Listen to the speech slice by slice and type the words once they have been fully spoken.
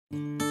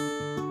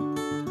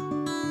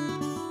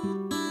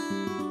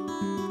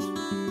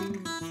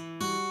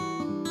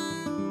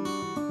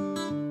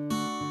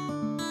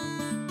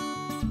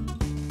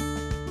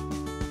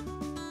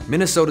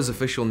Minnesota's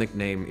official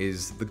nickname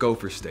is the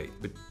Gopher State,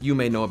 but you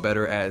may know it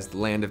better as the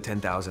land of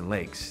 10,000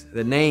 lakes.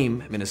 The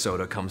name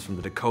Minnesota comes from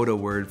the Dakota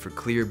word for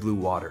clear blue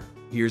water.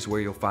 Here's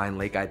where you'll find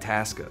Lake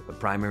Itasca, the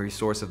primary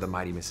source of the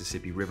mighty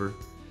Mississippi River.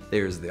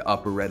 There's the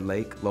Upper Red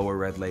Lake, Lower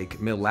Red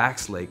Lake, Mille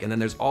Lacs Lake, and then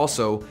there's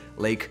also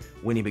Lake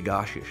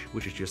Winnipesaukee,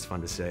 which is just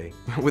fun to say.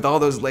 With all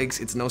those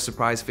lakes, it's no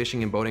surprise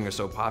fishing and boating are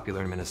so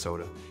popular in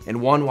Minnesota. And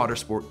one water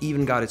sport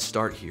even got its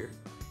start here.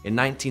 In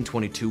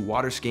 1922,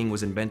 water skiing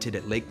was invented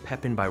at Lake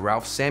Pepin by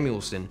Ralph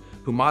Samuelson,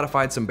 who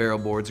modified some barrel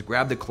boards,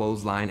 grabbed a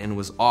clothesline, and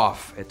was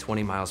off at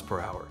 20 miles per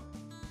hour.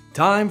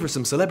 Time for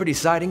some celebrity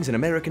sightings in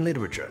American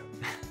literature.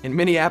 In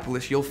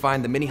Minneapolis, you'll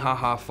find the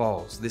Minnehaha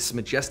Falls. This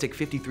majestic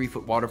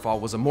 53-foot waterfall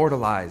was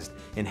immortalized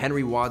in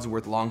Henry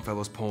Wadsworth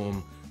Longfellow's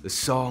poem, The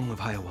Song of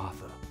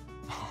Hiawatha.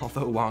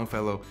 Although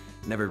Longfellow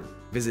never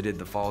visited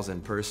the falls in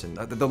person.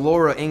 The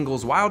Laura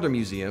Ingalls Wilder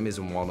Museum is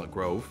in Walnut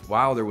Grove.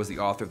 Wilder was the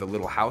author of the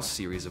Little House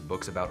series of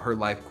books about her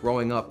life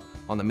growing up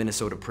on the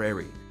Minnesota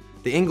prairie.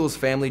 The Ingalls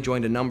family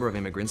joined a number of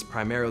immigrants,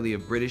 primarily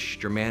of British,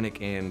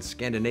 Germanic, and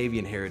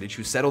Scandinavian heritage,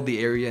 who settled the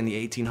area in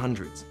the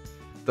 1800s.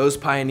 Those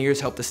pioneers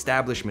helped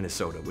establish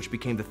Minnesota, which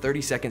became the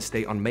 32nd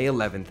state on May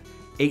 11th,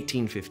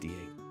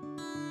 1858.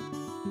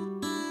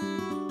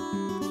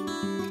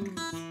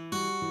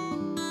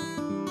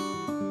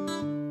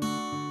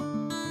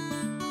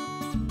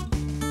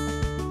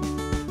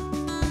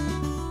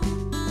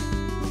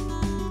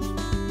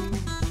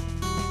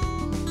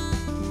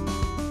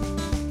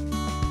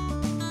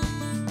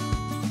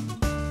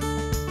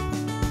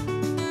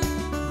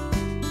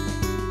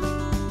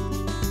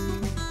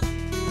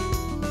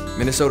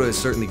 Minnesota has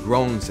certainly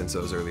grown since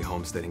those early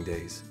homesteading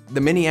days. The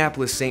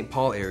Minneapolis-St.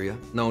 Paul area,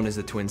 known as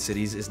the Twin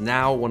Cities, is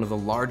now one of the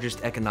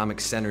largest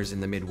economic centers in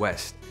the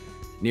Midwest.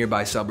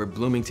 Nearby suburb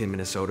Bloomington,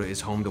 Minnesota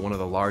is home to one of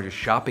the largest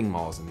shopping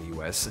malls in the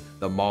US,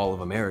 the Mall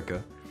of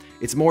America.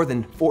 It's more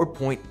than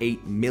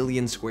 4.8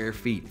 million square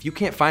feet. If you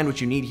can't find what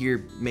you need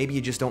here, maybe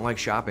you just don't like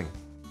shopping.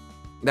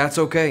 That's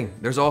okay.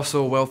 There's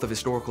also a wealth of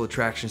historical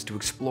attractions to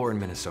explore in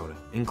Minnesota,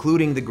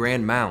 including the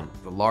Grand Mound,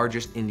 the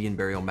largest Indian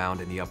burial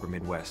mound in the upper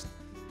Midwest.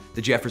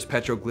 The Jeffers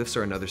petroglyphs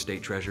are another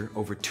state treasure,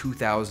 over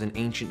 2,000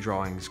 ancient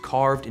drawings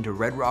carved into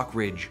Red Rock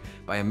Ridge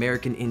by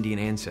American Indian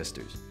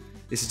ancestors.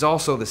 This is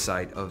also the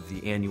site of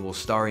the annual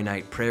Starry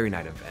Night Prairie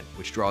Night event,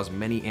 which draws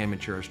many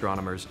amateur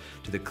astronomers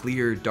to the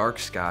clear, dark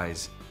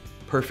skies,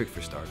 perfect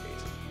for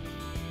stargazing.